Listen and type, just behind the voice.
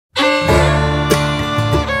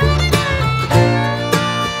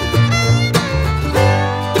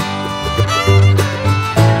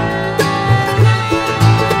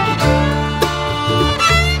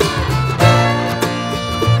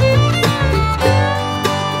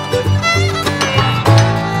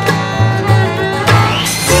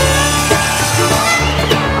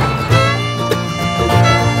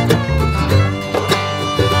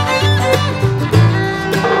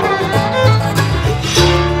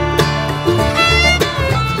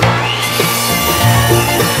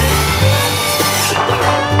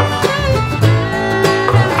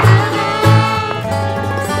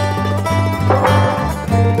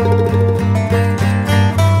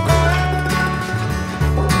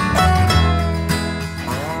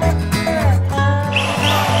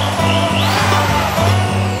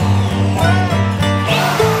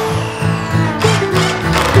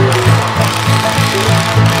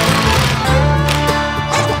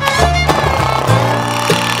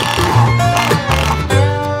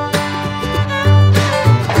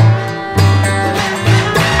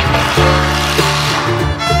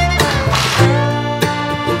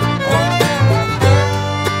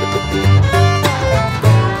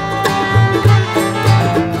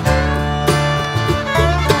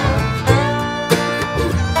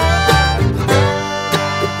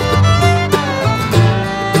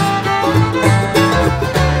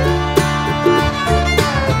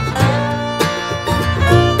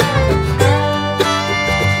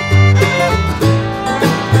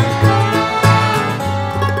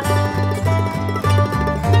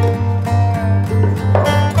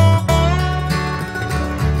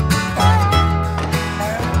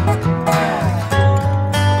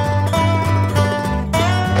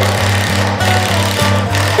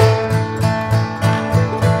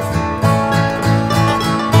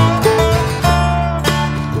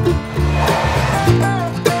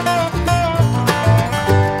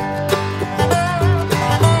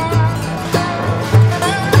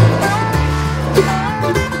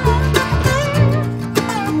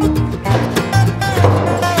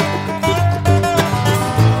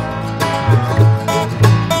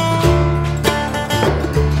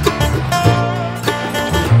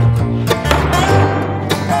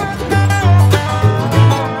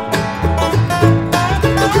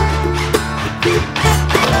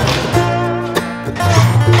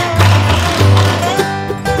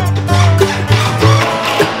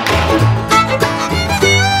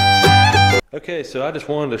Okay, so I just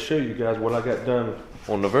wanted to show you guys what I got done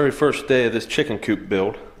on the very first day of this chicken coop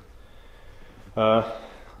build.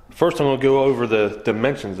 First I'm going to go over the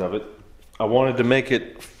dimensions of it. I wanted to make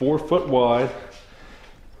it 4 foot wide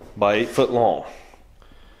by 8 foot long.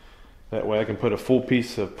 That way I can put a full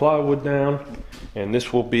piece of plywood down, and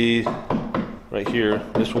this will be, right here,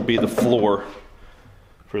 this will be the floor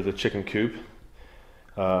for the chicken coop.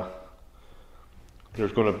 There's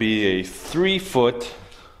going to be a 3 foot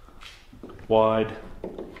wide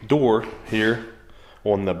door here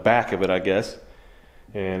on the back of it, I guess,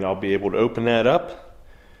 and I'll be able to open that up,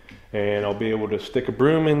 and I'll be able to stick a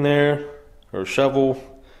broom in there or a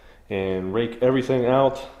shovel and rake everything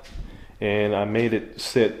out. And I made it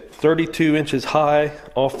sit 32 inches high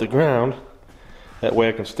off the ground. That way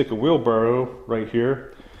I can stick a wheelbarrow right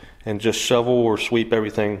here and just shovel or sweep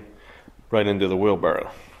everything right into the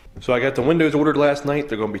wheelbarrow. So I got the windows ordered last night.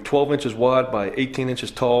 They're going to be 12 inches wide by 18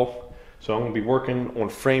 inches tall. So I'm going to be working on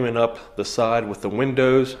framing up the side with the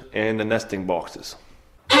windows and the nesting boxes.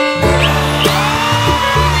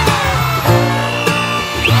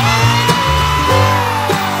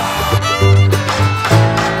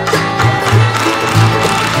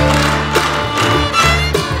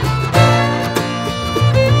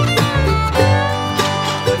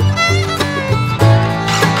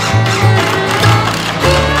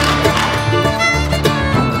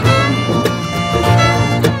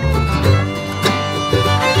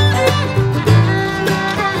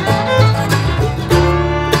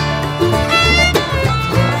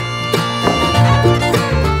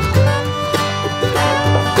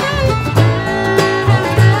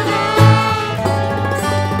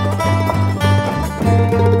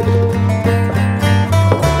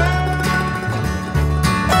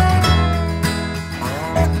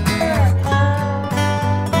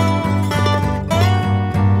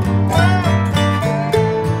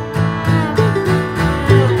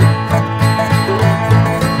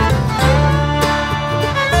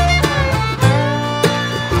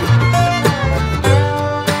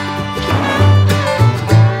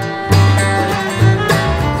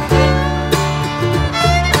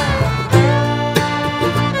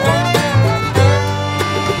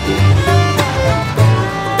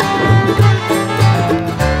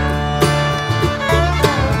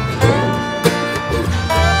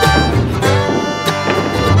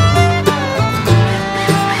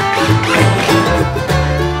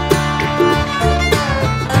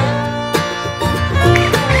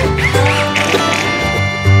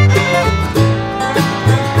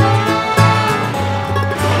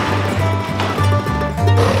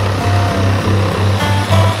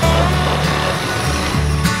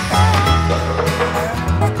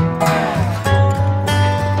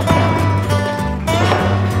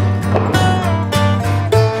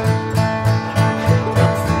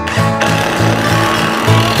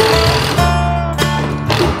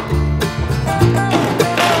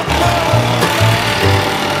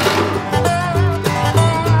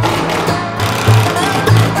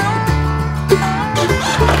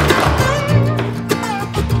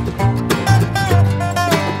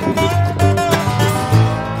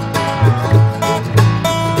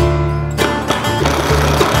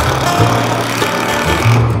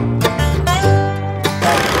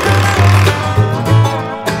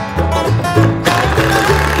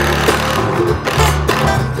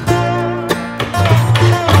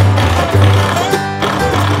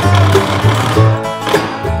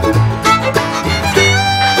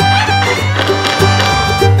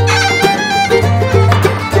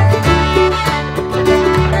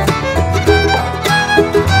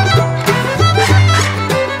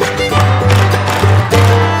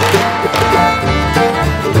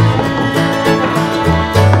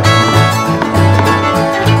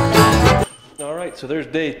 So there's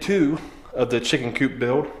day 2 of the chicken coop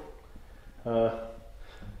build.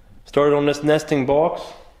 Started on this nesting box,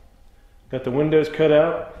 got the windows cut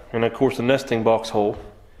out, and of course the nesting box hole.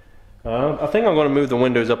 I think I'm going to move the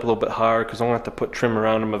windows up a little bit higher because I'm going to have to put trim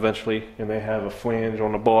around them eventually, and they have a flange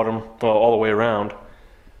on the bottom, well, all the way around,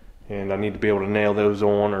 and I need to be able to nail those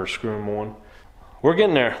on or screw them on. We're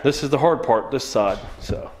getting there. This is the hard part, this side.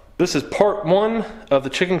 So this is part 1 of the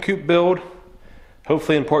chicken coop build.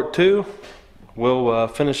 Hopefully in part 2 we'll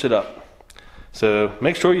finish it up. So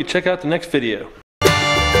make sure you check out the next video.